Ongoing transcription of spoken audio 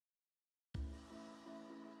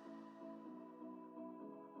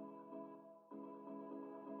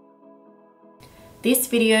This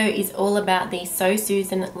video is all about the So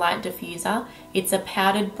Susan Light Diffuser. It's a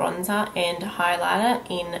powdered bronzer and highlighter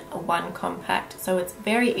in one compact, so it's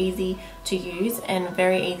very easy to use and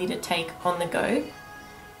very easy to take on the go.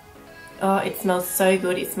 Oh, it smells so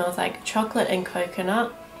good. It smells like chocolate and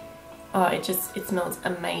coconut. Oh, it smells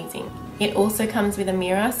amazing. It also comes with a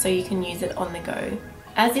mirror so you can use it on the go.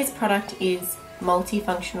 As this product is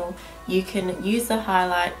multifunctional, you can use the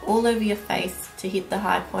highlight all over your face to hit the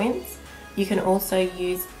high points. You can also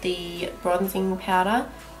use the bronzing powder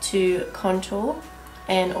to contour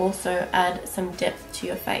and also add some depth to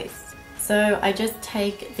your face. So I just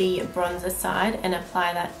take the bronzer side and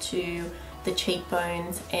apply that to the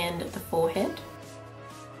cheekbones and the forehead.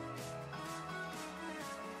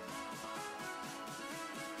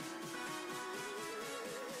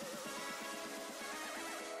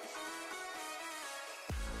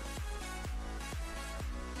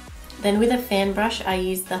 Then with a fan brush, I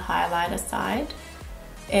use the highlighter side,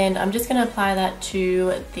 and I'm just going to apply that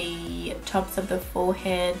to the tops of the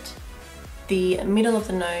forehead, the middle of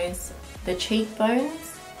the nose, the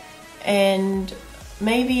cheekbones, and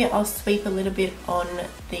maybe I'll sweep a little bit on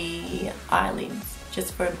the eyelids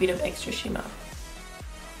just for a bit of extra shimmer.